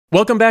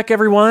Welcome back,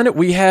 everyone.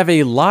 We have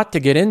a lot to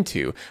get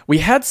into. We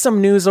had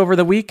some news over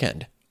the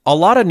weekend. A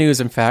lot of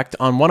news, in fact,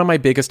 on one of my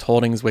biggest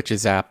holdings, which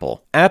is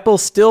Apple.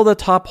 Apple's still the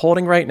top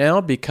holding right now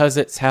because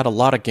it's had a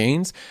lot of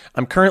gains.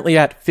 I'm currently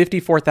at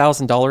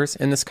 $54,000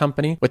 in this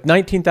company, with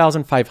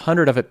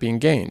 $19,500 of it being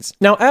gains.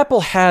 Now,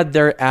 Apple had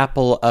their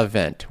Apple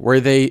event where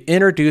they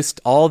introduced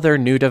all their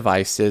new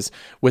devices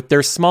with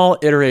their small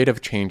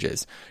iterative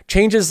changes.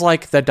 Changes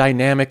like the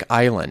dynamic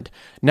island.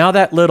 Now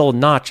that little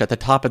notch at the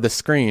top of the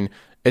screen,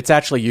 it's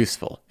actually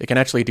useful. It can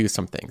actually do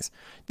some things.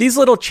 These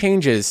little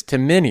changes to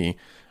Mini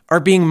are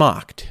being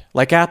mocked.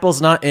 Like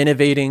Apple's not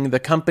innovating, the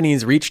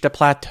company's reached a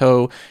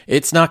plateau,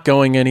 it's not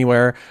going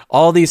anywhere,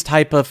 all these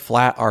type of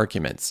flat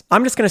arguments.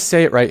 I'm just going to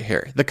say it right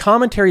here. The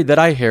commentary that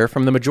I hear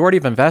from the majority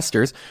of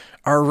investors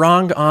are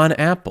wrong on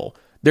Apple.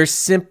 They're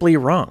simply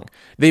wrong.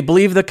 They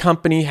believe the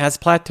company has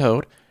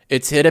plateaued,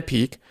 it's hit a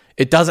peak,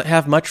 it doesn't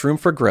have much room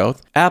for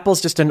growth.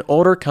 Apple's just an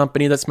older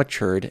company that's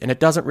matured, and it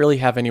doesn't really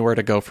have anywhere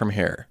to go from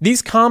here.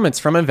 These comments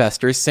from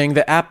investors saying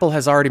that Apple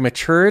has already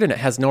matured and it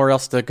has nowhere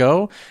else to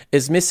go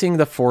is missing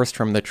the forest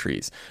from the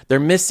trees. They're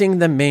missing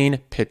the main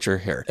picture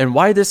here, and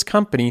why this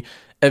company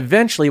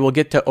eventually will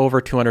get to over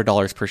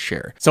 $200 per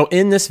share. So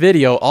in this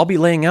video, I'll be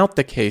laying out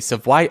the case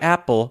of why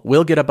Apple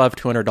will get above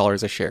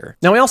 $200 a share.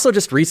 Now, I also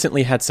just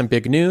recently had some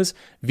big news.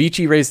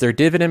 Vici raised their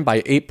dividend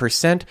by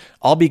 8%.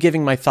 I'll be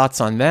giving my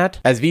thoughts on that,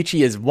 as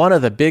Vici is one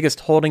of the biggest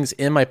holdings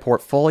in my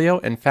portfolio.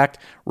 In fact,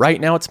 right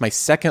now it's my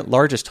second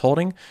largest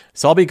holding.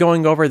 So I'll be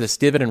going over this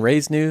dividend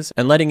raise news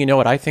and letting you know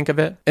what I think of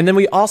it. And then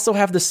we also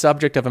have the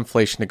subject of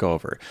inflation to go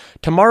over.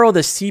 Tomorrow,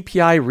 the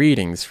CPI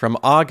readings from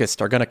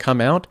August are going to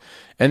come out,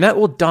 and that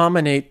will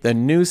dominate the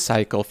news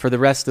cycle for the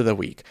rest of the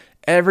week.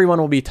 Everyone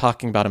will be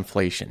talking about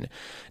inflation.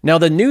 Now,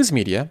 the news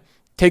media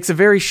takes a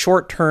very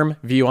short-term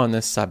view on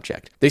this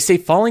subject. They say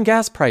falling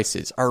gas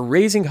prices are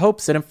raising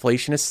hopes that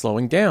inflation is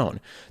slowing down.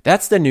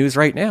 That's the news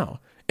right now.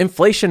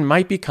 Inflation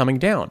might be coming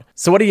down.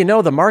 So what do you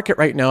know? The market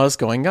right now is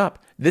going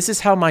up. This is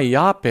how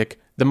myopic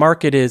the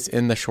market is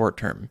in the short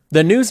term.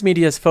 The news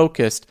media is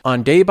focused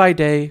on day by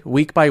day,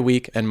 week by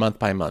week, and month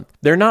by month.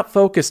 They're not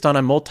focused on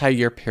a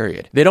multi-year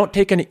period. They don't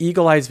take an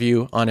eagle-eyed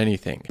view on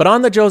anything. But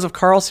on the Joseph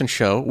Carlson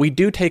show, we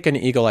do take an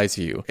eagle-eyed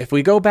view. If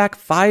we go back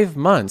 5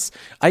 months,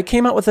 I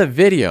came out with a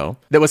video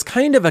that was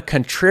kind of a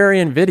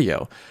contrarian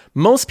video.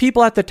 Most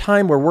people at the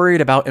time were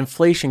worried about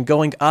inflation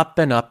going up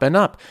and up and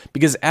up,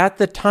 because at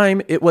the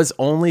time it was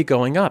only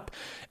going up.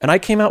 And I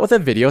came out with a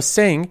video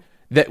saying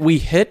that we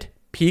hit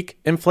peak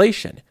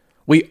inflation.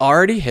 We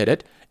already hit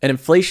it, and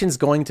inflation's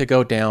going to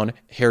go down.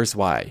 Here's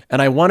why.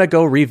 And I want to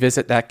go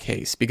revisit that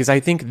case because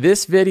I think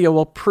this video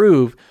will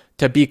prove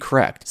to be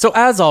correct. So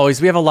as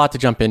always, we have a lot to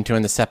jump into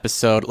in this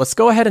episode. Let's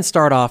go ahead and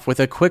start off with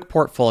a quick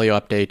portfolio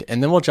update,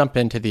 and then we'll jump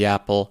into the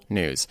Apple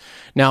news.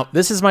 Now,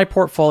 this is my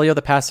portfolio,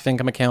 the passive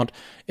income account.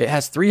 It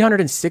has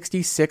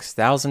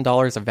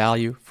 $366,000 of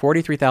value,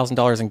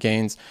 $43,000 in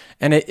gains,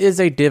 and it is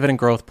a dividend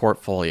growth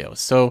portfolio.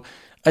 So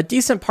a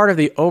decent part of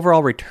the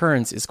overall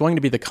returns is going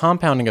to be the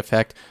compounding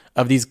effect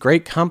of these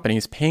great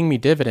companies paying me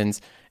dividends,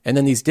 and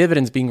then these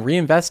dividends being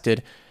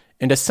reinvested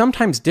into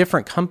sometimes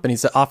different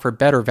companies that offer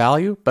better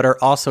value, but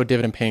are also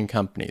dividend-paying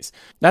companies.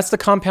 That's the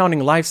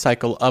compounding life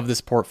cycle of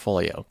this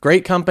portfolio.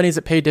 Great companies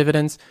that pay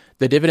dividends,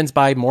 the dividends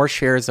buy more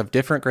shares of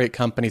different great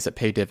companies that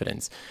pay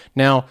dividends.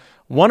 Now,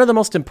 one of the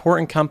most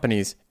important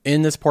companies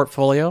in this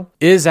portfolio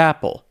is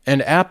Apple,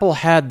 and Apple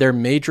had their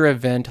major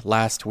event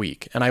last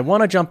week, and I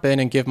want to jump in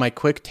and give my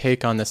quick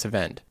take on this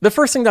event. The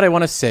first thing that I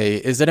want to say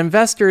is that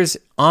investors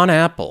on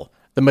Apple,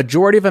 the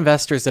majority of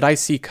investors that I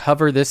see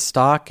cover this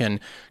stock and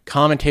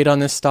commentate on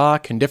this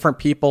stock, and different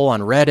people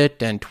on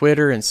Reddit and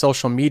Twitter and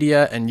social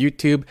media and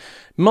YouTube,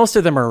 most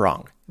of them are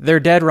wrong. They're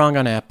dead wrong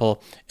on Apple,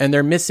 and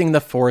they're missing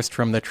the forest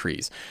from the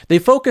trees. They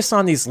focus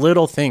on these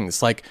little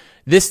things like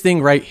this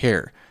thing right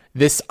here,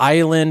 this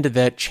island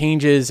that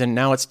changes and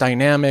now it's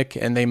dynamic,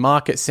 and they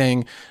mock it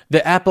saying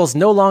that Apple's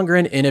no longer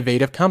an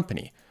innovative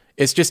company.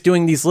 It's just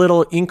doing these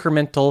little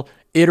incremental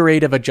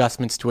iterative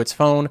adjustments to its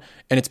phone,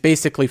 and it's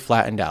basically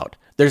flattened out.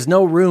 There's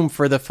no room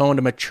for the phone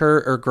to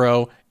mature or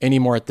grow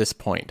anymore at this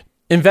point.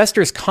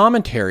 Investors'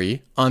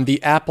 commentary on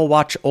the Apple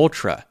Watch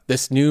Ultra,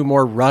 this new,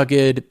 more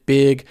rugged,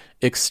 big,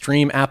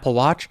 extreme Apple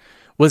Watch,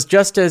 was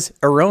just as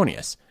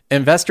erroneous.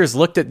 Investors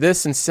looked at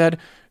this and said,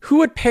 who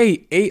would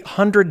pay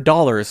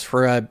 $800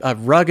 for a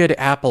rugged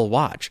Apple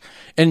Watch?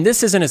 And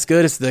this isn't as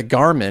good as the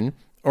Garmin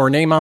or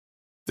name on.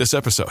 This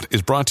episode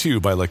is brought to you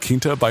by La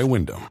Quinta by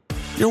Wyndham.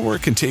 Your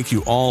work can take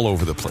you all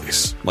over the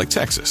place, like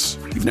Texas.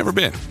 You've never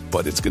been,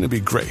 but it's going to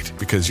be great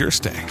because you're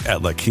staying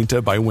at La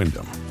Quinta by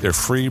Wyndham. Their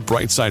free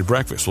Bright Side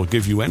breakfast will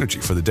give you energy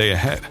for the day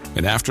ahead.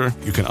 And after,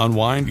 you can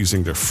unwind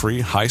using their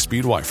free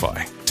high-speed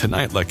Wi-Fi.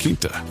 Tonight, La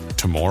Quinta.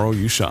 Tomorrow,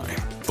 you shine.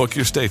 Book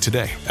your stay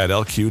today at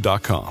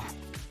lq.com.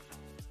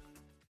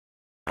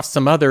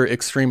 Some other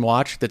extreme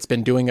watch that's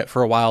been doing it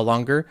for a while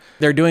longer.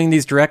 They're doing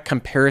these direct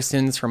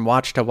comparisons from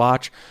watch to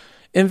watch.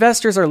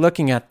 Investors are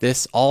looking at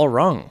this all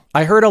wrong.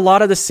 I heard a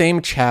lot of the same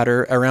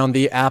chatter around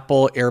the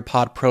Apple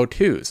AirPod Pro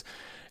 2s.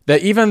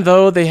 that even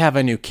though they have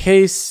a new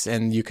case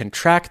and you can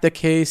track the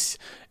case,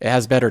 it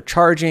has better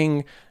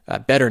charging,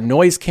 better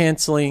noise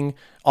canceling,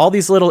 all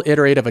these little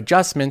iterative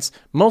adjustments,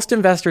 most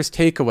investors'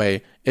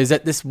 takeaway is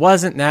that this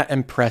wasn't that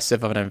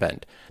impressive of an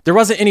event. There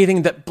wasn't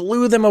anything that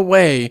blew them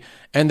away,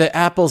 and that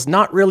Apple's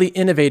not really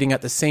innovating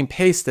at the same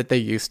pace that they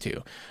used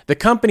to. The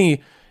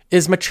company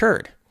is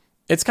matured.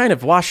 It's kind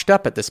of washed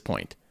up at this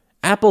point.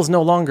 Apple's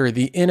no longer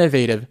the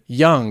innovative,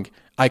 young,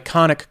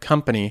 iconic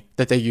company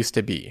that they used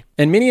to be.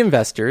 And many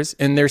investors,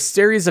 in their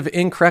series of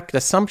incorrect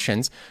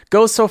assumptions,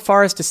 go so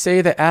far as to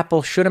say that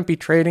Apple shouldn't be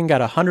trading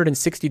at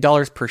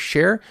 $160 per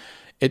share.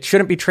 It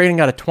shouldn't be trading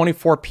at a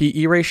 24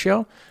 PE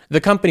ratio. The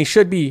company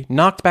should be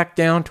knocked back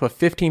down to a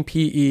 15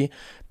 PE,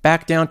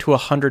 back down to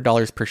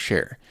 $100 per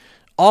share.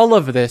 All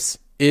of this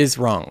is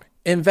wrong.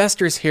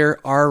 Investors here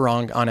are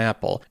wrong on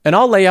Apple, and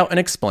I'll lay out and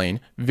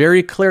explain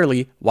very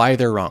clearly why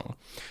they're wrong.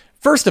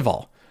 First of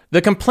all,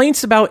 the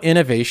complaints about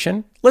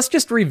innovation, let's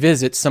just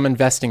revisit some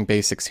investing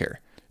basics here.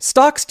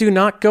 Stocks do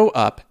not go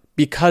up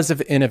because of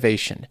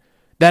innovation.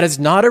 That is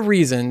not a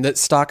reason that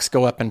stocks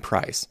go up in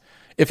price.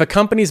 If a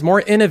company's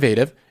more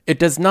innovative, it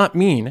does not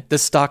mean the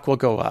stock will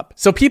go up.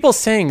 So people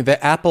saying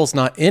that Apple's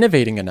not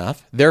innovating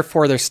enough,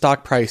 therefore their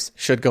stock price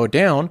should go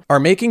down, are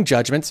making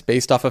judgments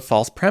based off of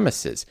false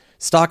premises.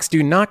 Stocks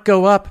do not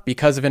go up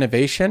because of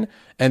innovation,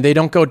 and they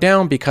don't go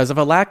down because of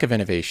a lack of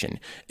innovation.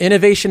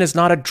 Innovation is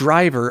not a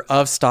driver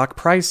of stock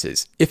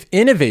prices. If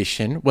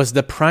innovation was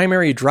the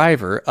primary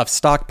driver of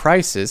stock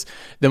prices,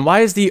 then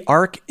why is the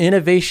ARK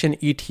Innovation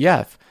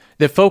ETF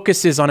that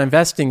focuses on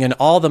investing in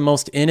all the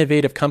most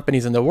innovative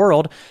companies in the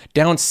world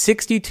down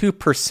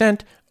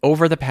 62%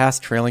 over the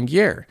past trailing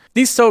year?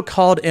 These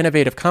so-called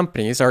innovative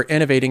companies are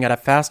innovating at a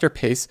faster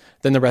pace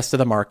than the rest of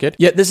the market,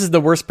 yet this is the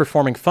worst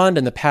performing fund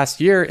in the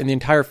past year in the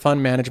entire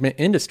fund management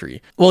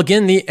industry. Well,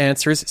 again, the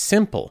answer is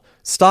simple.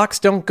 Stocks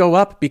don't go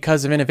up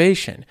because of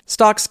innovation.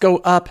 Stocks go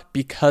up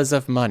because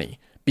of money,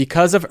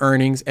 because of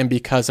earnings, and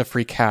because of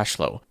free cash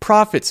flow.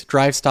 Profits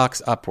drive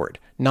stocks upward,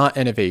 not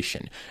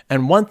innovation.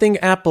 And one thing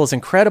Apple is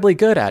incredibly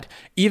good at,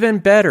 even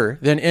better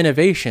than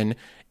innovation,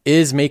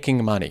 is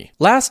making money.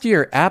 Last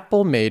year,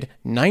 Apple made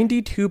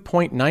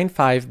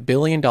 $92.95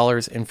 billion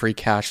in free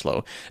cash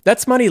flow.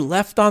 That's money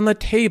left on the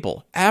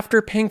table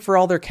after paying for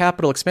all their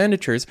capital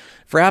expenditures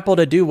for Apple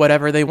to do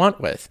whatever they want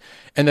with.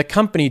 And the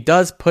company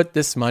does put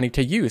this money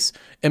to use.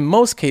 In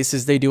most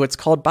cases, they do what's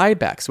called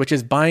buybacks, which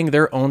is buying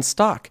their own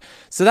stock.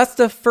 So that's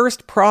the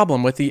first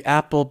problem with the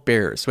Apple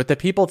bears, with the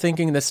people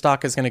thinking the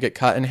stock is going to get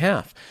cut in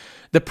half.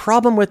 The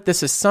problem with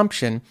this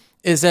assumption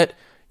is that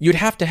you'd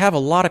have to have a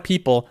lot of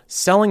people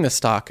selling the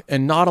stock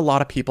and not a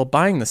lot of people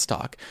buying the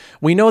stock.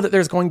 We know that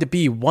there's going to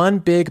be one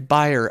big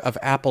buyer of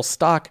Apple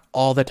stock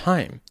all the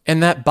time,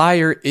 and that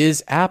buyer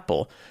is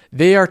Apple.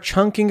 They are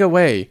chunking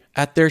away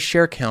at their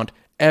share count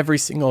every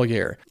single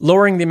year,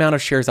 lowering the amount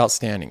of shares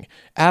outstanding.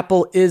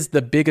 Apple is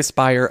the biggest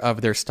buyer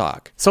of their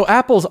stock. So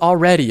Apple's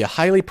already a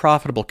highly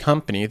profitable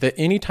company that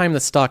anytime the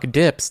stock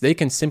dips, they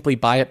can simply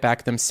buy it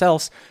back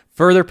themselves,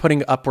 further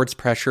putting upwards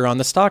pressure on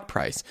the stock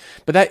price.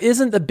 But that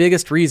isn't the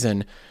biggest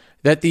reason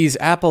that these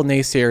Apple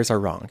naysayers are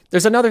wrong.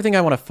 There's another thing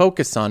I want to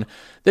focus on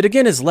that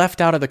again is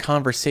left out of the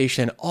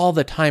conversation all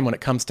the time when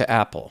it comes to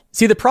Apple.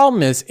 See, the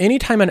problem is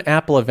anytime an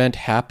Apple event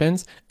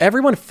happens,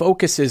 everyone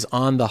focuses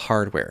on the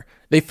hardware.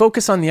 They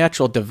focus on the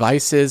actual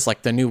devices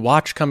like the new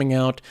watch coming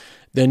out,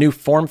 the new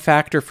form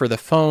factor for the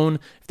phone,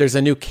 if there's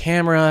a new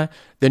camera,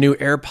 the new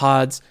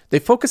AirPods. They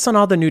focus on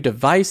all the new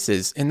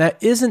devices, and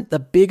that isn't the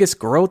biggest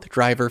growth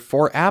driver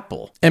for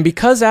Apple. And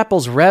because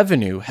Apple's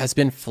revenue has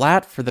been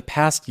flat for the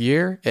past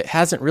year, it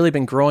hasn't really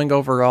been growing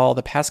overall.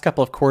 The past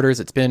couple of quarters,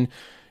 it's been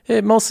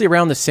mostly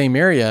around the same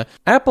area.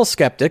 Apple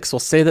skeptics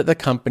will say that the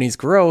company's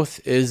growth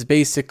is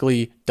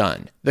basically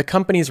done. The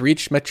company's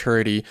reached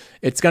maturity.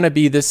 It's going to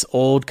be this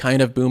old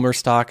kind of boomer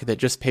stock that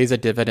just pays a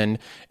dividend,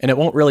 and it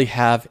won't really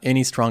have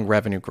any strong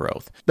revenue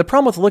growth. The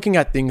problem with looking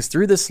at things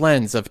through this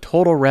lens of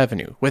total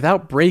revenue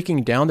without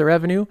breaking down the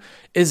revenue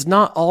is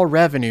not all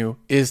revenue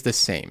is the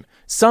same.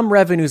 Some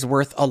revenue is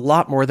worth a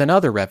lot more than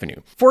other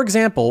revenue. For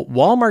example,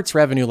 Walmart's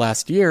revenue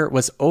last year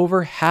was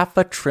over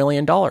 $500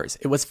 billion.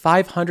 It was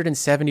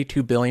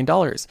 $572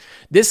 billion.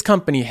 This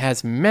company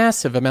has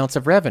massive amounts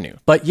of revenue.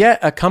 But yet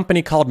a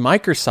company called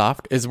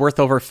Microsoft is worth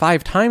over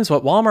 5 times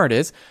what Walmart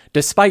is,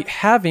 despite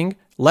having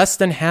less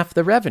than half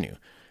the revenue.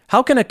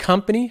 How can a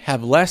company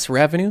have less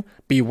revenue,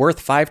 be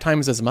worth 5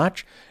 times as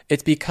much?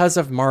 It's because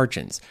of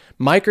margins.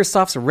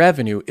 Microsoft's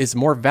revenue is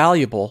more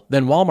valuable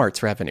than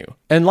Walmart's revenue.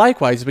 And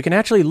likewise, we can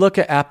actually look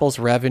at Apple's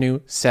revenue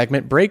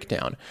segment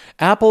breakdown.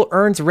 Apple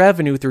earns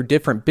revenue through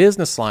different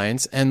business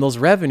lines, and those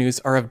revenues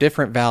are of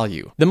different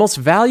value. The most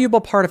valuable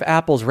part of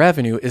Apple's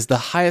revenue is the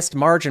highest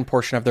margin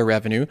portion of their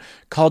revenue,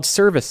 called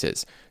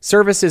services.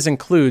 Services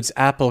includes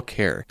Apple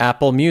Care,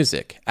 Apple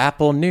Music,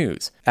 Apple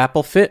News,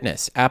 Apple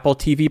Fitness, Apple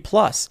TV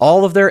Plus,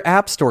 all of their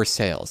App Store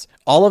sales,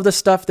 all of the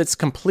stuff that's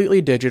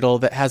completely digital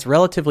that has,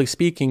 relatively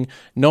speaking,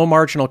 no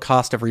marginal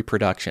cost of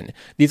reproduction.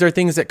 These are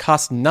things that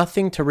cost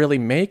nothing to really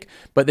make,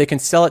 but they can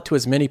sell it to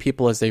as many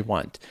people as they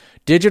want.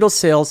 Digital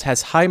sales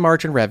has high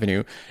margin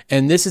revenue,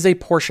 and this is a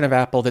portion of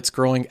Apple that's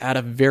growing at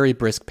a very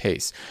brisk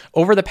pace.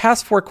 Over the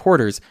past 4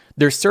 quarters,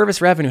 their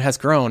service revenue has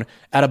grown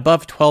at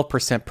above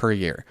 12% per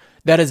year.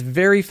 That is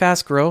very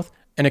fast growth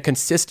and a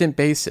consistent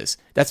basis.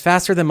 That's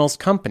faster than most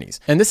companies.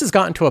 And this has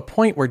gotten to a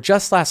point where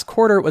just last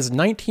quarter it was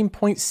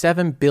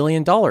 $19.7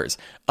 billion,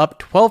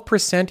 up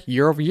 12%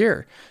 year over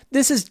year.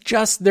 This is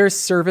just their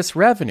service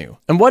revenue.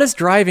 And what is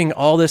driving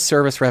all this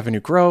service revenue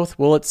growth?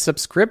 Well, it's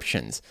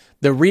subscriptions,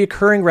 the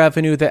recurring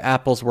revenue that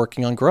Apple's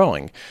working on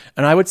growing.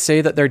 And I would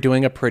say that they're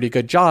doing a pretty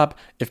good job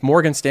if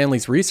Morgan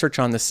Stanley's research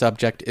on this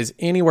subject is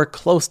anywhere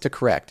close to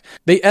correct.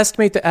 They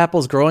estimate that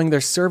Apple's growing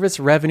their service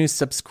revenue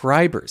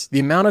subscribers, the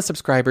amount of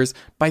subscribers,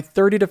 by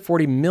 30 to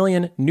 40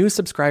 million new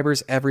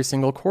subscribers every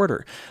single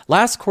quarter.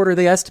 Last quarter,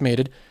 they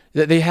estimated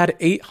that they had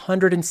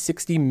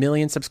 860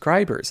 million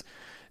subscribers.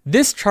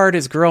 This chart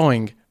is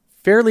growing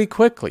fairly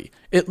quickly.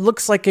 It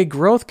looks like a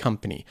growth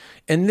company,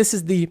 and this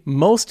is the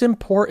most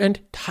important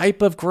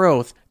type of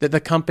growth that the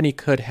company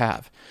could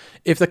have.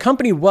 If the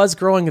company was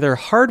growing their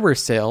hardware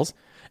sales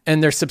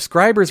and their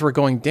subscribers were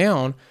going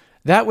down,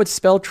 that would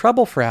spell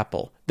trouble for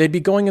Apple. They'd be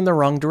going in the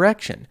wrong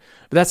direction.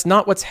 But that's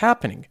not what's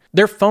happening.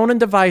 Their phone and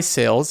device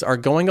sales are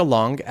going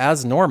along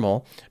as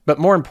normal, but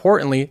more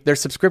importantly, their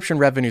subscription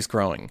revenue is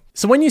growing.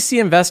 So when you see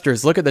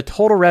investors look at the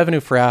total revenue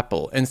for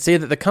Apple and say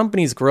that the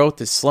company's growth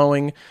is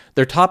slowing,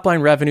 their top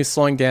line revenue is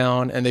slowing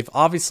down, and they've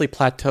obviously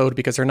plateaued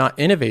because they're not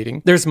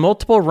innovating, there's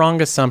multiple wrong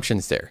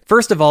assumptions there.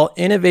 First of all,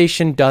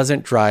 innovation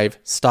doesn't drive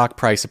stock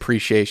price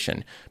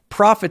appreciation.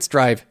 Profits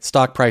drive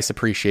stock price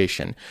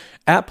appreciation.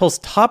 Apple's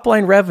top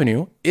line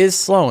revenue is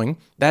slowing,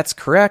 that's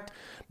correct,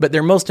 but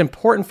their most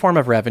important form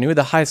of revenue,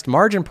 the highest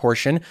margin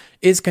portion,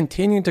 is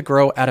continuing to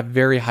grow at a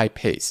very high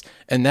pace,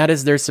 and that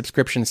is their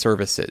subscription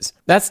services.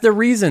 That's the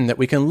reason that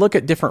we can look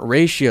at different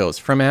ratios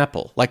from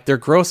Apple, like their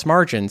gross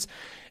margins,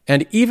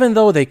 and even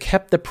though they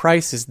kept the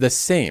prices the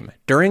same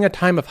during a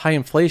time of high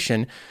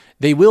inflation,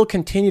 they will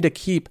continue to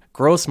keep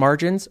gross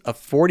margins of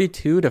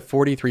 42 to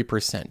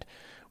 43%.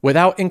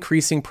 Without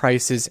increasing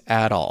prices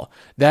at all.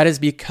 That is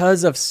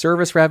because of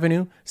service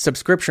revenue,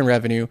 subscription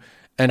revenue,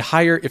 and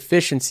higher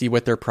efficiency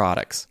with their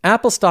products.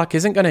 Apple stock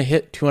isn't going to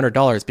hit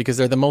 $200 because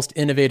they're the most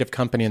innovative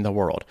company in the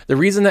world. The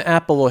reason that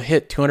Apple will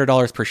hit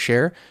 $200 per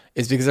share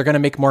is because they're going to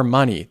make more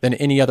money than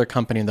any other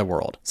company in the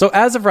world. So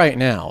as of right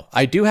now,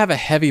 I do have a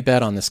heavy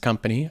bet on this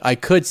company. I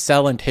could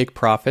sell and take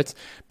profits,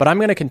 but I'm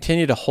going to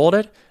continue to hold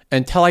it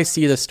until I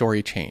see the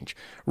story change.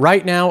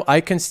 Right now,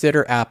 I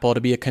consider Apple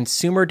to be a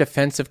consumer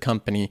defensive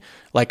company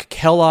like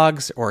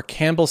Kellogg's or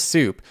Campbell's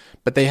Soup,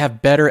 but they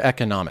have better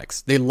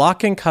economics. They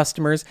lock in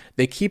customers,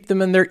 they keep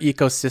them in their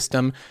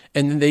ecosystem,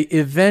 and then they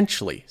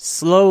eventually,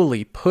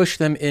 slowly push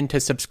them into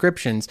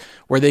subscriptions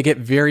where they get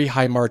very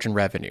high margin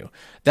revenue.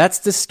 That's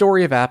the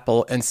story of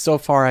Apple, and so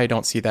far I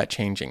don't see that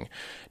changing.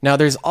 Now,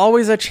 there's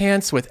always a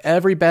chance with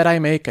every bet I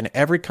make and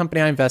every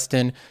company I invest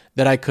in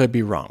that I could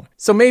be wrong.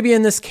 So maybe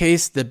in this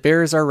case, the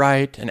bears are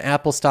right and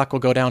Apple stock will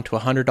go down to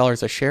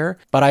 $100 a share,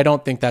 but I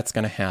don't think that's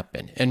going to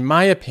happen. In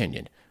my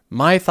opinion,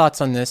 my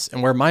thoughts on this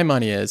and where my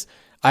money is,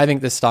 I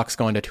think this stock's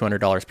going to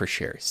 $200 per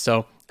share.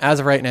 So as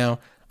of right now,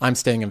 I'm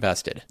staying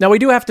invested. Now, we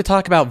do have to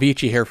talk about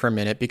Vici here for a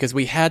minute because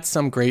we had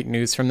some great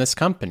news from this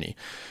company.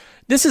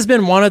 This has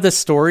been one of the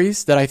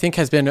stories that I think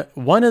has been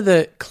one of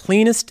the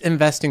cleanest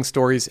investing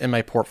stories in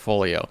my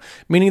portfolio,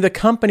 meaning the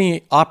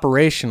company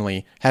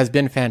operationally has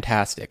been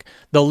fantastic.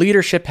 The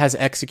leadership has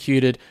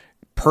executed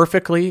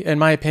perfectly, in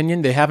my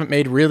opinion. They haven't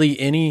made really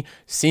any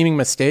seeming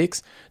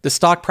mistakes. The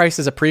stock price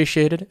has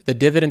appreciated, the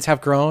dividends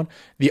have grown,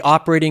 the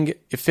operating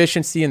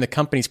efficiency and the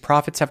company's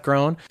profits have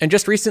grown, and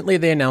just recently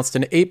they announced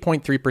an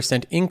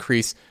 8.3%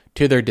 increase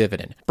to their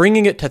dividend,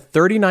 bringing it to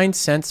 39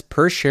 cents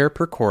per share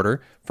per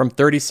quarter from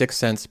 36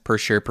 cents per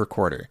share per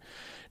quarter.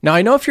 Now,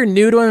 I know if you're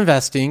new to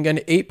investing, an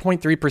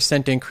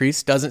 8.3%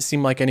 increase doesn't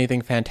seem like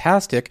anything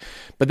fantastic,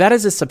 but that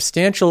is a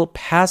substantial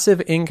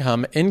passive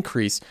income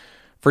increase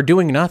for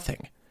doing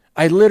nothing.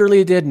 I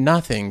literally did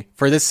nothing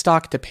for this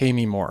stock to pay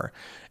me more.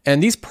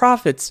 And these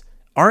profits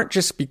aren't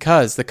just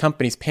because the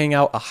company's paying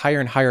out a higher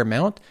and higher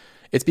amount.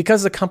 It's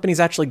because the company's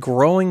actually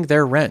growing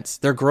their rents.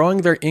 They're growing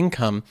their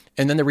income,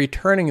 and then they're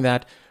returning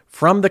that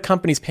from the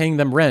companies paying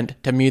them rent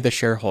to me, the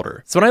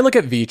shareholder. So when I look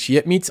at Vici,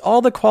 it meets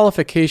all the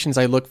qualifications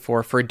I look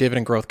for a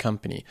dividend growth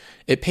company.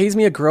 It pays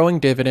me a growing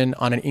dividend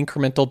on an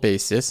incremental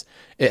basis.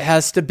 It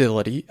has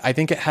stability. I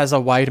think it has a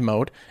wide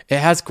moat. It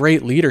has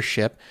great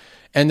leadership.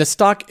 And the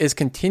stock is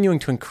continuing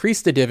to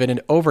increase the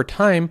dividend over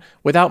time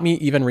without me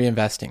even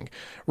reinvesting.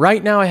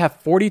 Right now, I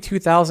have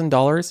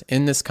 $42,000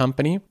 in this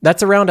company.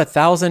 That's around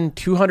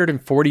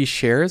 1,240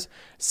 shares.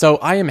 So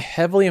I am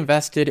heavily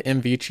invested in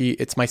Vici.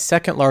 It's my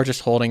second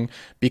largest holding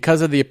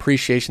because of the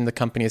appreciation the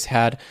company has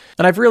had.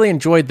 And I've really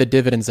enjoyed the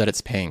dividends that it's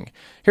paying.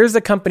 Here's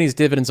the company's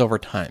dividends over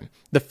time.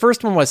 The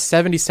first one was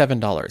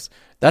 $77.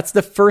 That's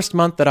the first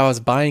month that I was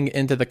buying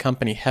into the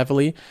company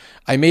heavily.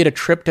 I made a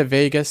trip to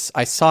Vegas.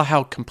 I saw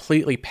how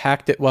completely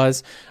packed it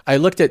was. I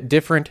looked at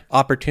different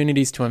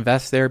opportunities to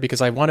invest there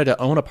because I wanted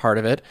to own a part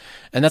of it.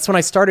 And that's when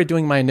I started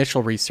doing my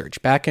initial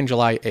research back in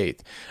July 8th.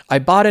 I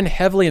bought in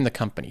heavily in the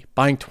company,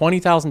 buying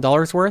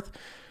 $20,000 worth.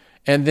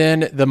 And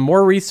then the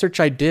more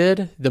research I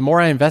did, the more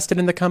I invested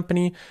in the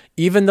company,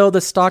 even though the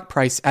stock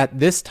price at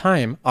this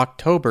time,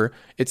 October,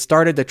 it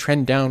started to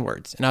trend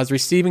downwards. And I was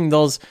receiving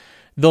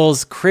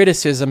those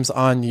criticisms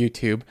on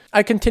YouTube.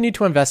 I continued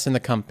to invest in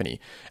the company,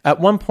 at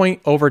one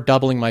point over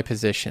doubling my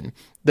position.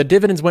 The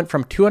dividends went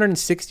from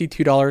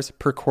 $262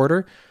 per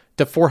quarter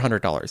to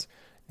 $400,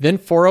 then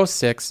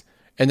 $406,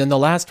 and then the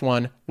last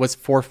one was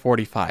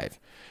 $445.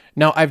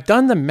 Now, I've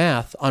done the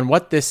math on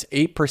what this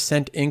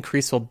 8%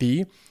 increase will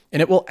be,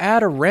 and it will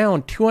add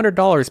around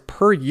 $200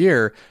 per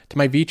year to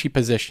my Vici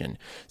position.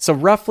 So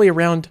roughly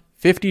around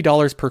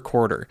 $50 per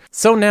quarter.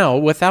 So now,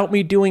 without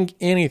me doing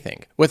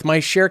anything, with my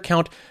share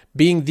count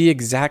being the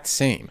exact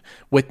same,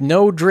 with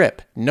no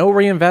drip, no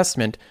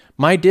reinvestment,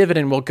 my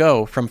dividend will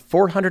go from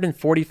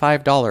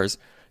 $445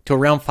 to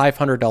around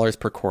 $500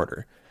 per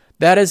quarter.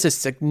 That is a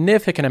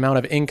significant amount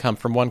of income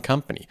from one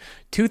company,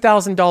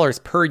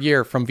 $2,000 per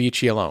year from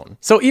Vici alone.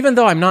 So even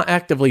though I'm not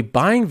actively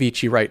buying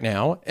Vici right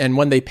now, and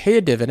when they pay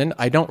a dividend,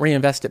 I don't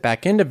reinvest it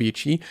back into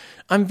Vici,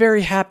 I'm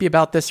very happy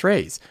about this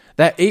raise.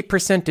 That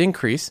 8%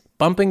 increase,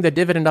 bumping the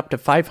dividend up to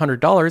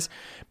 $500,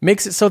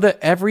 makes it so that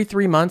every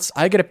 3 months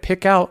I get to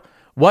pick out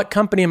what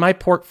company in my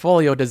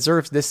portfolio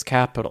deserves this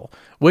capital,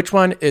 which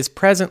one is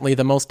presently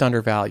the most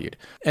undervalued,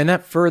 and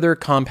that further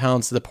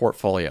compounds the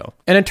portfolio.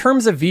 And in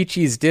terms of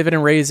Vici's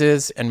dividend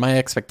raises and my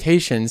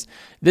expectations,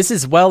 this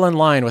is well in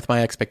line with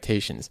my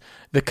expectations.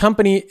 The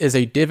company is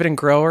a dividend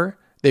grower.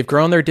 They've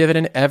grown their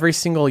dividend every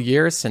single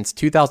year since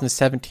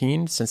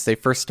 2017, since they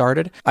first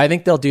started. I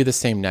think they'll do the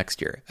same next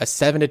year, a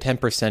 7 to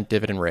 10%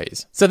 dividend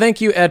raise. So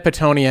thank you, Ed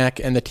Pitoniak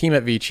and the team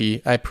at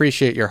Vici. I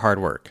appreciate your hard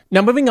work.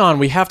 Now, moving on,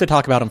 we have to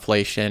talk about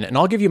inflation, and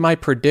I'll give you my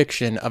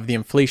prediction of the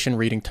inflation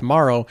reading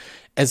tomorrow,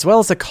 as well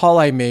as a call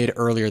I made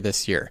earlier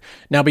this year.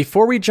 Now,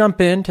 before we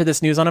jump into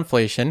this news on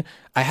inflation,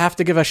 I have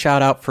to give a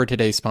shout out for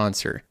today's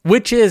sponsor,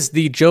 which is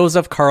the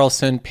Joseph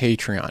Carlson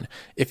Patreon.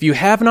 If you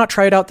have not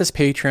tried out this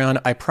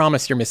Patreon, I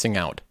promise you're missing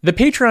out. The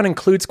Patreon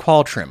includes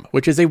Qualtrim,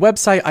 which is a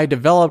website I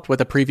developed with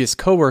a previous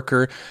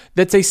coworker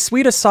that's a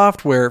suite of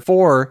software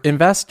for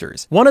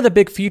investors. One of the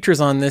big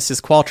features on this is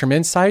Qualtrim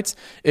Insights.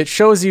 It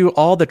shows you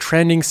all the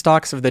trending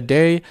stocks of the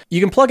day. You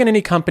can plug in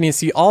any company and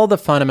see all the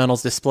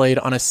fundamentals displayed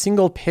on a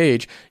single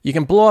page. You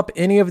can blow up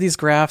any of these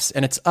graphs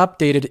and it's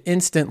updated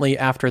instantly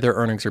after their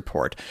earnings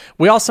report.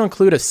 We also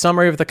include a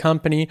summary of the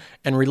company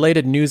and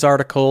related news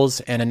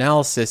articles and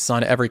analysis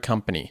on every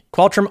company.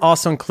 Qualtrim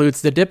also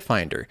includes the Dip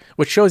Finder,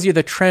 which shows you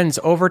the trends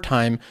over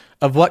time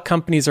of what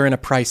companies are in a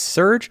price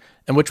surge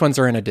and which ones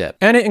are in a dip.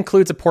 And it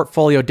includes a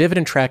portfolio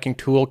dividend tracking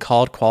tool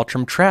called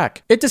Qualtrim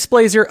Track. It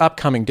displays your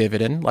upcoming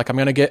dividend, like I'm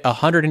going to get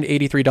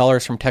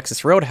 $183 from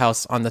Texas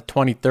Roadhouse on the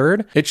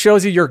 23rd. It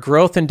shows you your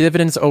growth in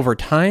dividends over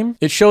time.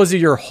 It shows you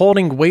your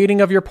holding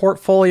weighting of your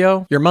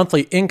portfolio, your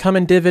monthly income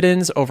and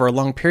dividends over a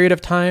long period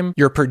of time,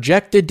 your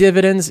projected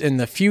dividends in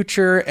the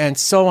future, and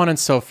so on and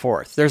so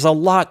forth. There's a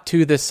lot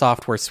to this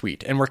software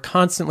suite, and we're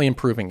constantly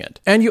improving it.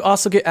 And you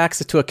also get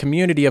access to a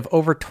community of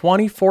over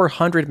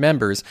 2,400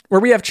 members where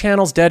we have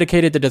channels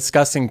dedicated to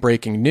discussing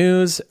breaking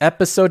news,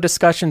 episode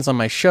discussions on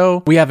my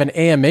show. We have an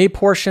AMA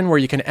portion where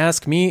you can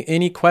ask me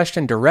any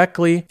question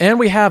directly, and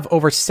we have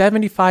over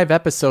 75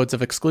 episodes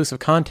of exclusive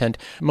content,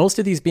 most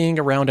of these being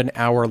around an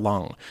hour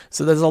long.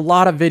 So there's a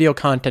lot of video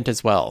content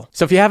as well.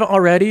 So if you haven't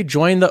already,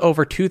 join the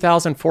over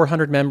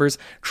 2,400 members,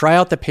 try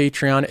out the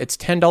Patreon. It's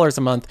 $10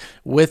 a month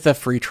with a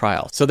free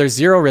trial. So there's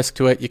zero risk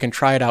to it. You can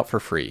try it out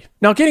for free.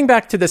 Now, getting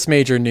back to this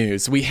major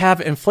news, we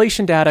have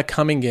inflation data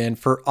coming in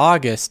for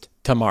August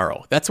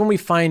tomorrow. That's when we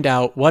find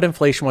out what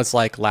inflation was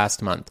like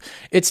last month.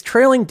 It's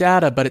trailing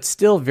data, but it's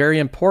still very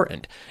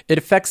important. It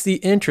affects the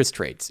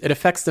interest rates, it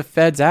affects the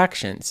Fed's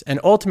actions,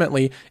 and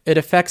ultimately it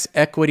affects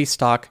equity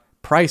stock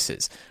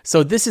prices.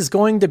 So this is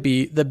going to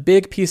be the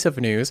big piece of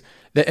news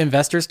that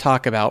investors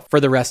talk about for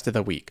the rest of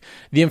the week.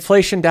 The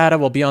inflation data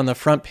will be on the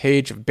front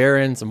page of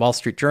Barron's and Wall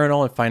Street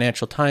Journal and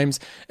Financial Times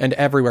and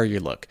everywhere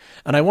you look.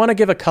 And I want to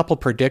give a couple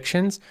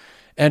predictions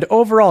and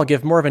overall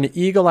give more of an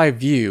eagle-eye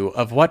view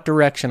of what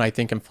direction I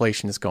think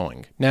inflation is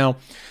going. Now,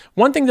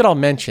 one thing that I'll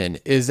mention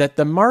is that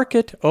the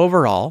market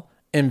overall,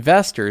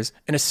 investors,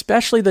 and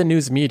especially the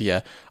news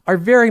media, are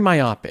very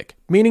myopic,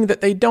 meaning that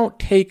they don't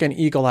take an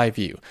eagle-eye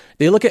view.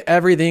 They look at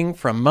everything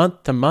from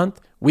month to month,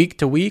 week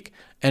to week,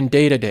 and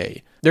day to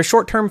day. They're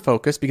short-term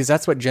focused because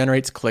that's what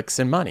generates clicks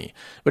and money.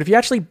 But if you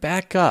actually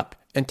back up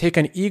and take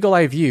an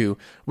eagle-eye view,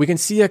 we can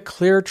see a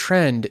clear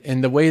trend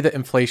in the way that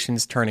inflation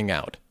is turning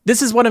out.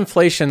 This is what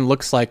inflation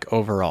looks like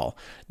overall.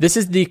 This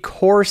is the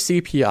core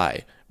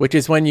CPI, which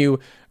is when you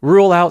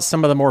rule out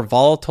some of the more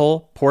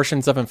volatile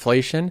portions of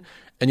inflation,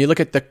 and you look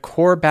at the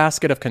core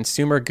basket of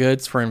consumer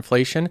goods for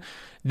inflation,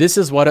 this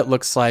is what it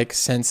looks like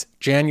since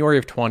January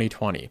of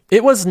 2020.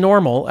 It was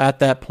normal at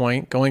that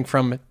point, going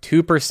from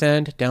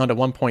 2% down to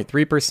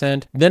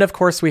 1.3%. Then, of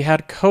course, we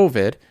had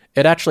COVID.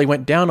 It actually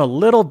went down a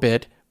little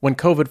bit when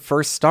COVID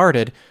first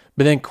started,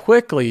 but then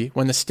quickly,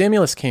 when the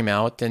stimulus came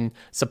out and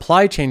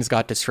supply chains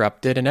got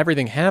disrupted and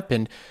everything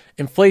happened,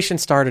 inflation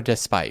started to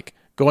spike,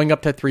 going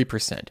up to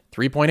 3%,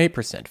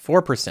 3.8%,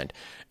 4%,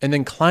 and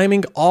then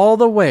climbing all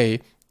the way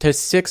to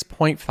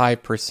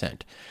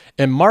 6.5%.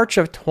 In March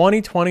of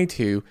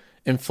 2022,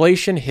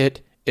 inflation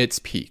hit its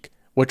peak,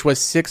 which was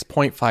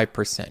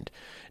 6.5%.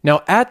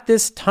 Now, at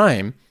this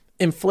time,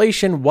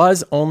 inflation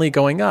was only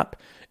going up.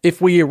 If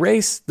we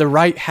erase the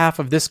right half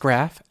of this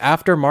graph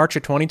after March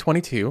of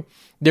 2022,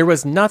 there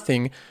was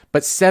nothing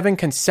but 7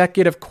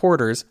 consecutive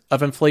quarters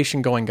of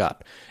inflation going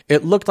up.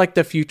 It looked like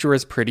the future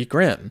is pretty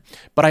grim,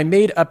 but I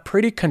made a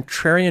pretty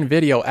contrarian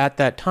video at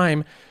that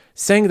time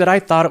saying that I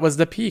thought it was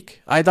the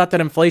peak. I thought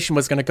that inflation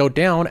was going to go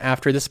down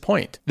after this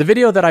point. The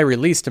video that I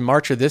released in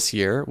March of this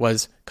year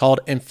was called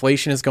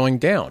Inflation is Going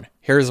Down.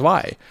 Here's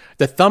why.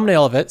 The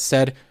thumbnail of it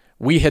said,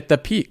 "We hit the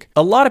peak."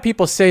 A lot of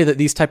people say that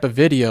these type of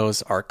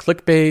videos are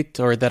clickbait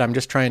or that I'm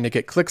just trying to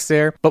get clicks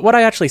there. But what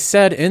I actually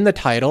said in the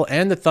title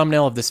and the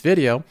thumbnail of this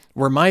video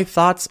were my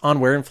thoughts on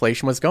where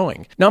inflation was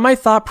going. Now, my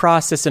thought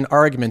process and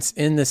arguments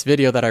in this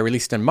video that I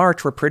released in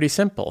March were pretty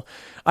simple.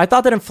 I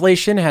thought that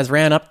inflation has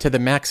ran up to the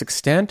max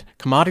extent,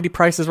 commodity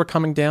prices were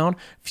coming down,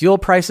 fuel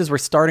prices were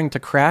starting to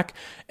crack,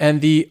 and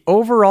the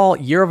overall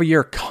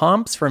year-over-year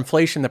comps for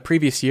inflation the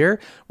previous year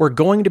were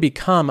going to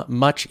become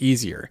much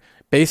easier,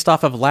 based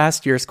off of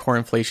last year's core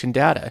inflation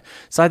data.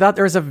 So I thought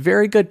there was a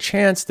very good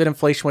chance that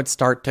inflation would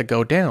start to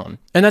go down.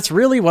 And that's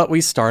really what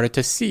we started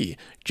to see.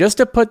 Just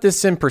to put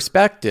this in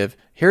perspective,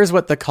 here's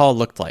what the call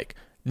looked like.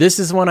 This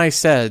is when I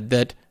said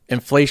that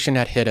inflation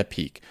had hit a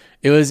peak.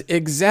 It was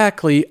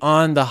exactly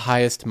on the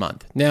highest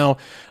month. Now,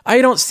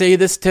 I don't say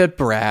this to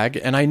brag,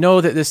 and I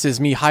know that this is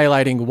me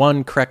highlighting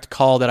one correct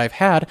call that I've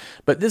had,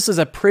 but this is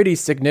a pretty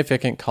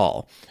significant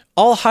call.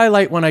 I'll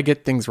highlight when I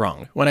get things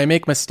wrong, when I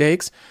make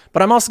mistakes,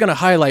 but I'm also going to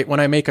highlight when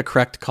I make a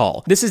correct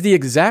call. This is the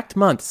exact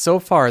month so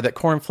far that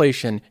core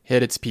inflation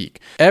hit its peak.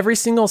 Every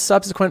single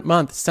subsequent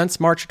month since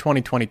March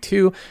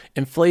 2022,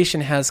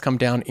 inflation has come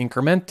down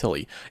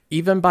incrementally,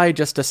 even by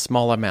just a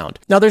small amount.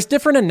 Now, there's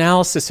different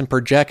analysis and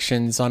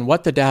projections on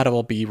what the data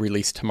will be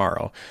released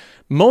tomorrow.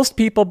 Most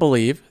people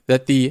believe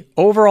that the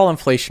overall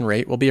inflation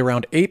rate will be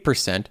around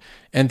 8%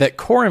 and that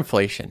core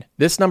inflation,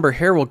 this number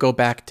here, will go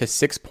back to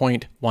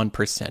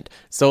 6.1%.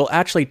 So it'll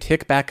actually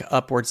tick back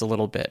upwards a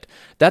little bit.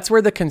 That's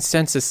where the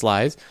consensus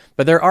lies,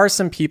 but there are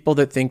some people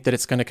that think that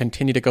it's going to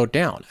continue to go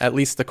down, at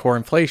least the core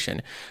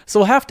inflation.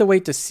 So we'll have to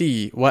wait to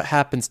see what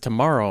happens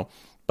tomorrow.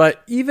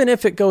 But even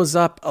if it goes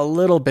up a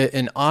little bit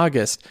in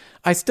August,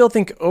 I still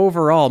think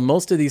overall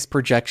most of these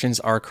projections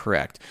are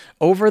correct.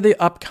 Over the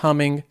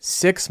upcoming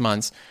 6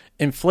 months,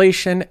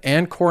 inflation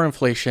and core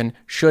inflation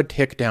should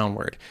tick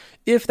downward.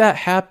 If that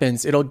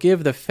happens, it'll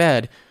give the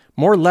Fed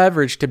more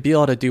leverage to be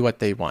able to do what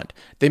they want.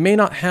 They may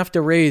not have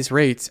to raise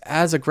rates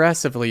as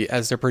aggressively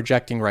as they're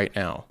projecting right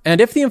now. And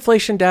if the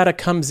inflation data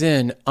comes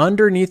in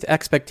underneath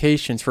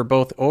expectations for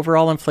both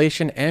overall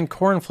inflation and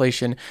core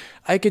inflation,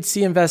 I could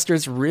see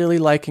investors really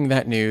liking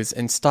that news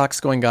and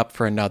stocks going up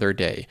for another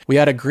day. We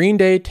had a green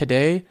day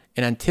today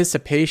in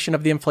anticipation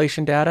of the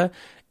inflation data.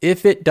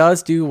 If it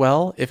does do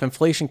well, if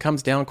inflation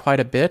comes down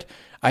quite a bit,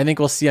 I think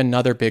we'll see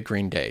another big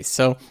green day.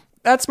 So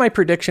that's my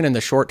prediction in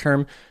the short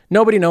term.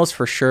 Nobody knows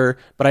for sure,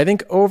 but I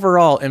think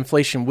overall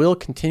inflation will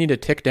continue to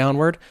tick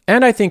downward.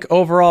 And I think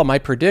overall my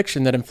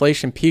prediction that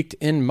inflation peaked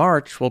in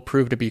March will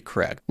prove to be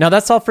correct. Now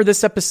that's all for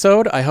this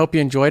episode. I hope you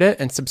enjoyed it,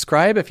 and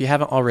subscribe if you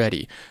haven't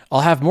already.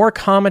 I'll have more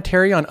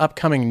commentary on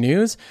upcoming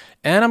news,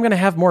 and I'm going to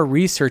have more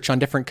research on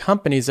different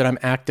companies that I'm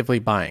actively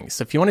buying.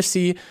 So if you want to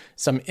see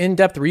some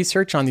in-depth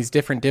research on these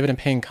different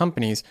dividend-paying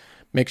companies,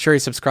 make sure you're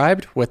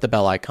subscribed with the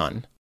bell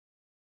icon.